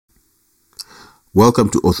Welcome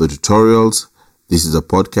to Ortho Tutorials. This is a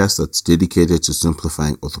podcast that's dedicated to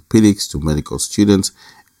simplifying orthopedics to medical students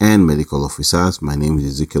and medical officers. My name is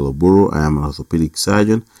Ezekiel Oburu. I am an orthopedic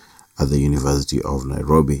surgeon at the University of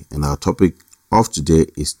Nairobi, and our topic of today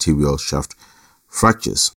is tibial shaft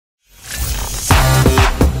fractures.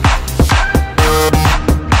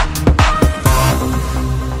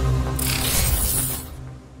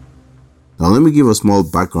 Now, let me give a small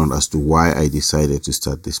background as to why I decided to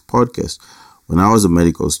start this podcast. When I was a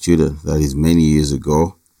medical student, that is many years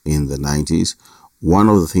ago in the 90s, one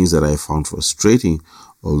of the things that I found frustrating,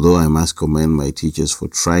 although I must commend my teachers for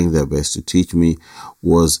trying their best to teach me,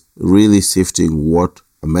 was really sifting what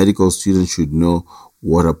a medical student should know,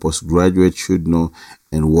 what a postgraduate should know,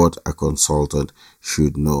 and what a consultant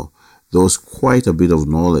should know. There was quite a bit of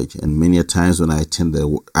knowledge, and many a times when I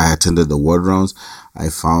attended the ward rounds, I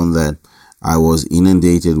found that I was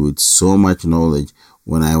inundated with so much knowledge.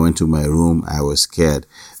 When I went to my room, I was scared.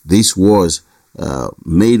 This was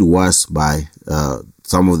made worse by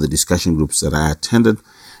some of the discussion groups that I attended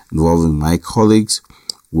involving my colleagues,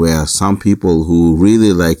 where some people who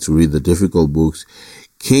really like to read the difficult books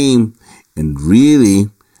came and really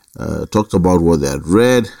talked about what they had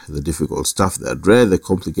read, the difficult stuff they had read, the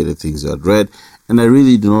complicated things they had read, and I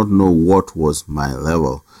really do not know what was my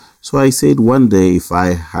level. So I said one day, if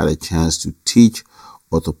I had a chance to teach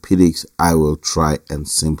orthopedics, I will try and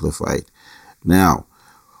simplify it. Now,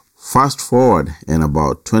 fast forward, and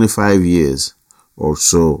about 25 years or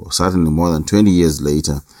so, certainly more than 20 years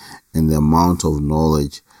later, and the amount of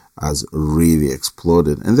knowledge has really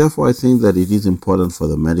exploded. And therefore, I think that it is important for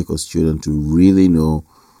the medical student to really know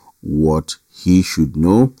what he should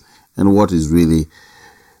know and what is really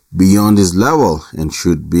beyond his level and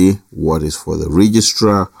should be what is for the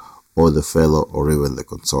registrar or the fellow or even the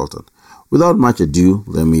consultant. Without much ado,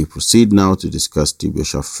 let me proceed now to discuss tibial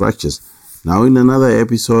shaft fractures. Now, in another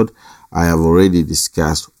episode, I have already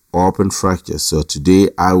discussed open fractures. So today,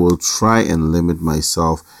 I will try and limit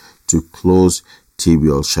myself to closed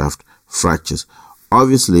tibial shaft fractures.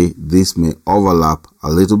 Obviously, this may overlap a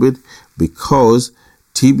little bit because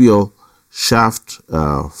tibial shaft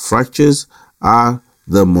fractures are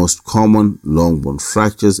the most common long bone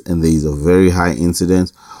fractures, and there is a very high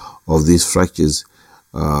incidence of these fractures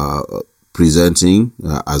presenting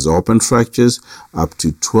as open fractures, up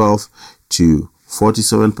to 12 to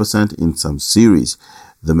 47% in some series.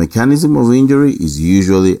 The mechanism of injury is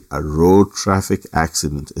usually a road traffic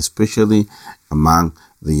accident, especially among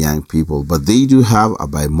the young people, but they do have a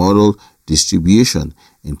bimodal distribution.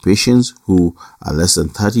 In patients who are less than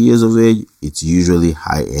 30 years of age, it's usually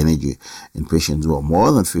high energy. In patients who are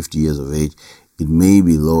more than 50 years of age, it may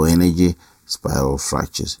be low energy spiral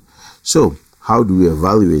fractures. So, how do we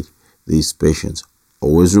evaluate these patients?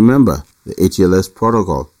 Always remember the ATLS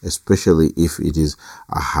protocol, especially if it is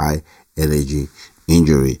a high energy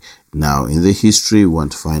injury. Now, in the history, we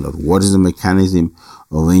want to find out what is the mechanism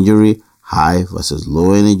of injury, high versus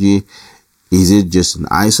low energy. Is it just an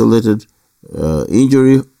isolated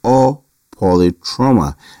injury or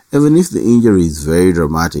polytrauma? Even if the injury is very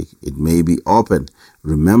dramatic, it may be open.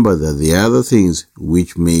 Remember that the other things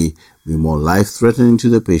which may be more life-threatening to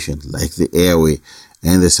the patient, like the airway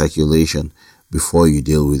and the circulation, before you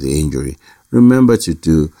deal with the injury. Remember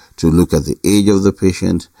to look at the age of the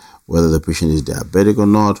patient, whether the patient is diabetic or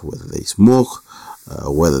not, whether they smoke,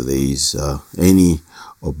 whether there is any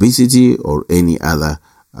obesity or any other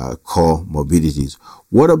comorbidities.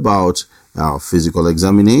 What about physical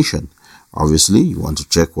examination? Obviously, you want to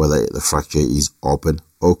check whether the fracture is open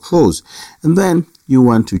or closed. And then you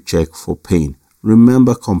want to check for pain.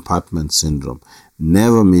 Remember compartment syndrome.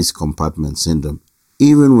 Never miss compartment syndrome.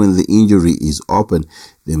 Even when the injury is open,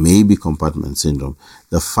 there may be compartment syndrome.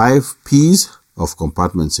 The 5 P's of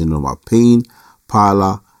compartment syndrome are pain,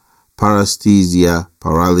 pallor, paresthesia,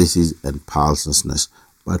 paralysis, and pulselessness.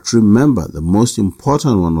 But remember, the most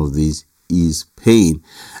important one of these is pain.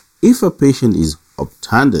 If a patient is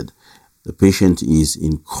obtunded, the patient is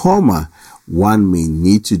in coma, one may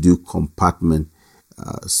need to do compartment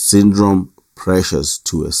syndrome pressures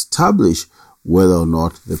to establish whether or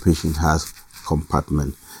not the patient has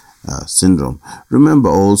compartment syndrome. Remember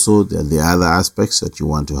also that the other aspects that you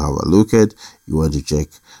want to have a look at. You want to check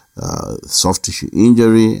soft tissue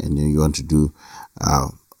injury, and then you want to do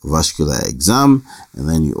vascular exam, and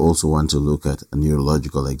then you also want to look at a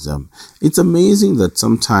neurological exam. It's amazing that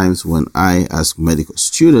sometimes when I ask medical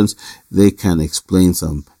students, they can explain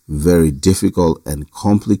some very difficult and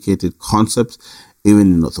complicated concepts,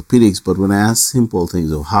 even in orthopedics. But when I ask simple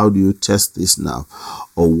things of how do you test this now,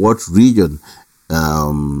 or what region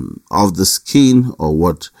of the skin or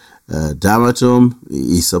what dermatome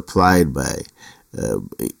is supplied by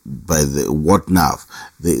by what nerve,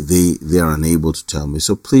 they are unable to tell me.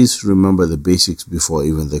 So please remember the basics before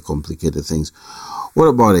even the complicated things. What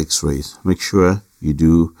about x-rays? Make sure you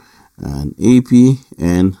do an AP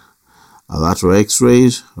and a lateral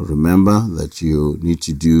x-rays. Remember that you need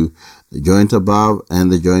to do the joint above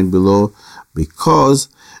and the joint below, because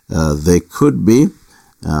there could be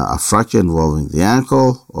a fracture involving the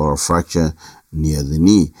ankle or a fracture near the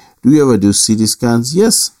knee. Do you ever do CT scans?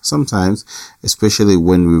 Yes, sometimes, especially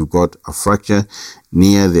when we've got a fracture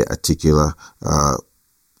near the articular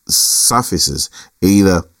surfaces,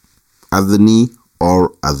 either at the knee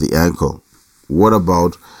or at the ankle. What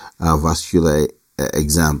about a vascular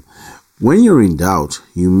exam? When you're in doubt,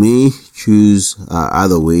 you may choose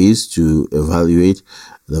other ways to evaluate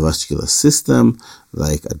the vascular system,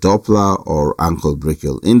 like a Doppler or ankle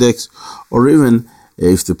brachial index, or even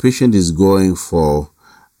if the patient is going for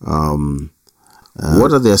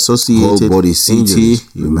what are the associated body CT,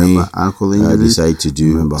 you may ankle injury, decide to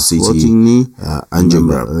do floating knee,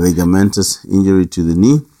 angiogram, ligamentous injury to the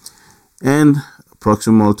knee, and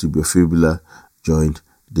proximal tibiofibular joint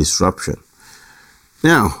disruption.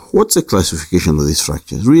 Now, what's the classification of these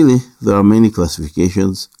fractures? Really, there are many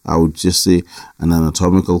classifications. I would just say an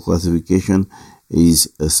anatomical classification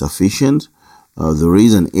is sufficient. There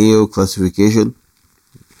is an AO classification,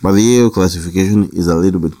 but the AO classification is a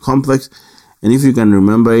little bit complex, and if you can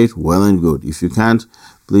remember it, well and good. If you can't,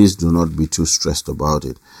 please do not be too stressed about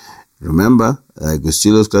it. Remember,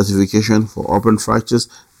 Gustilo's classification for open fractures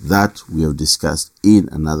that we have discussed in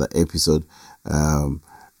another episode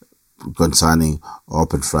concerning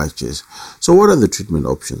open fractures. So what are the treatment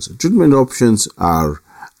options? Treatment options are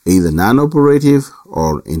either non-operative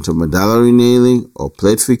or intermedullary nailing or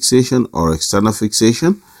plate fixation or external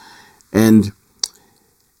fixation. And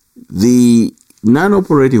the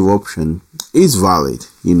non-operative option is valid,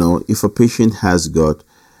 if a patient has got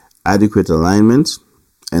adequate alignment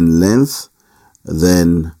and length,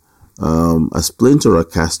 then a splint or a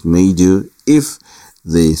cast may do. If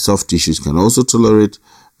the soft tissues can also tolerate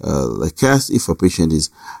the cast, if a patient is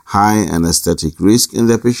high anesthetic risk, and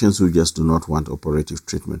there are patients who just do not want operative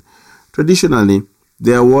treatment. Traditionally,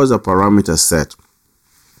 there was a parameter set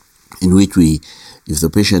in which if the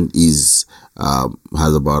patient has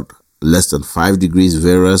about less than 5 degrees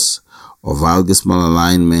varus or valgus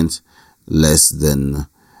malalignment, less than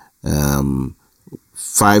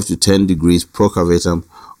 5 to 10 degrees procavatum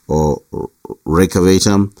or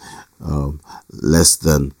recavatum, less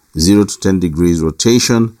than 0 to 10 degrees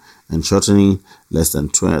rotation, and shortening less than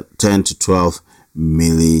 10 to 12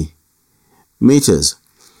 millimeters.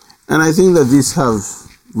 And I think that these have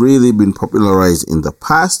really been popularized in the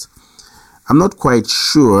past. I'm not quite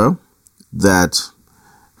sure that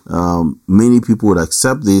many people would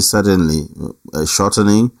accept this. Certainly,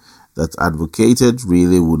 shortening that's advocated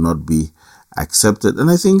really would not be accepted. And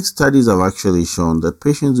I think studies have actually shown that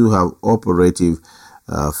patients who have operative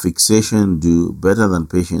fixation do better than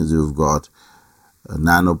patients who've got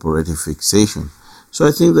non-operative fixation. So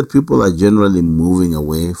I think that people are generally moving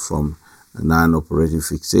away from non-operative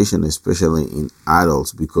fixation, especially in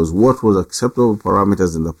adults, because what was acceptable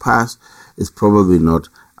parameters in the past is probably not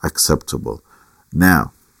acceptable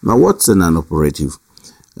now. Now, what's a non-operative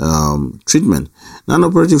treatment?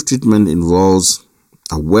 Non-operative treatment involves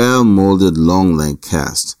a well-molded long-length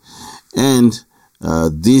cast, and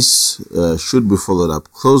this should be followed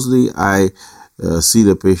up closely. I see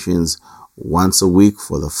the patients once a week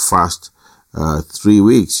for the first 3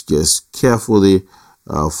 weeks, just carefully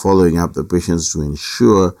following up the patients to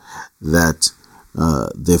ensure that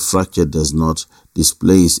the fracture does not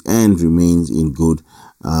displace and remains in good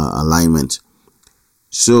alignment.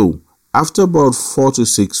 So after about 4 to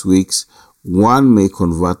 6 weeks, one may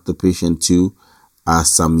convert the patient to a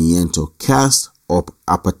Sarmiento cast or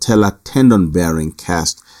a patella tendon bearing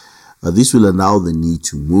cast. This will allow the knee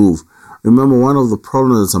to move. Remember, one of the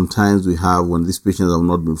problems that sometimes we have when these patients have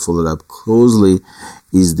not been followed up closely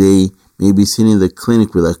is they may be seen in the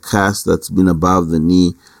clinic with a cast that's been above the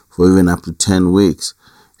knee for even up to 10 weeks.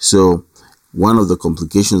 So one of the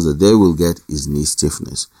complications that they will get is knee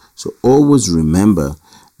stiffness. So always remember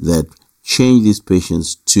that change these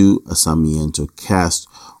patients to a Sarmiento cast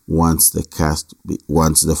once the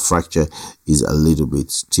fracture is a little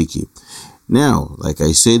bit sticky. Now, like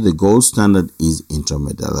I said, the gold standard is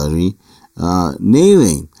intermedullary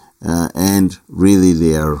nailing, and really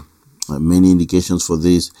there are many indications for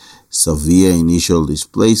this. Severe initial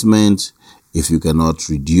displacement, if you cannot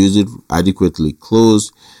reduce it adequately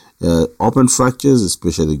closed, open fractures,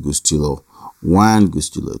 especially Gustilo 1,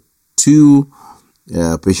 Gustilo 2,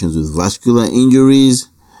 patients with vascular injuries,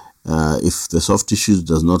 If the soft tissue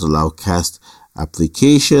does not allow cast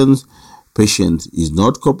applications, patient is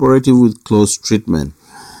not cooperative with close treatment,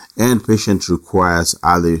 and patient requires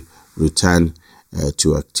early return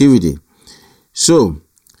to activity. So,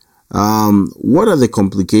 what are the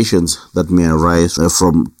complications that may arise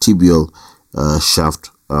from tibial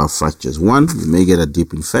shaft fractures? One, you may get a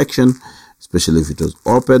deep infection, especially if it was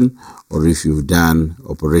open, or if you've done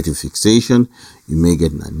operative fixation. You may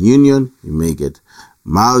get non-union, you may get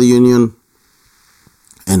malunion,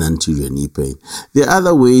 and anterior knee pain. There are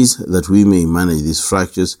other ways that we may manage these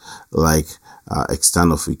fractures, like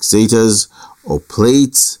external fixators or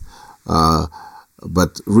plates,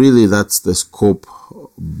 but really that's the scope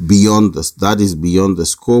beyond this. That is beyond the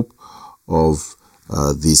scope of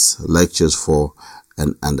these lectures for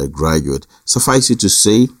an undergraduate. Suffice it to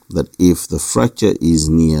say that if the fracture is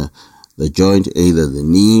near the joint, either the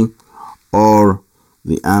knee or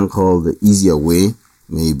the ankle, the easier way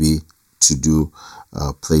may be to do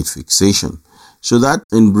plate fixation. So that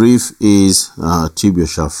in brief is tibial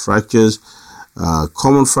shaft fractures.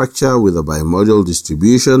 Common fracture with a bimodal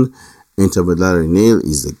distribution, intermedullary nail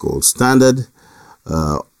is the gold standard.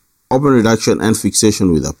 Open reduction and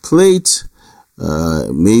fixation with a plate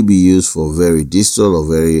may be used for very distal or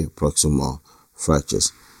very proximal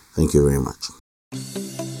fractures. Thank you very much.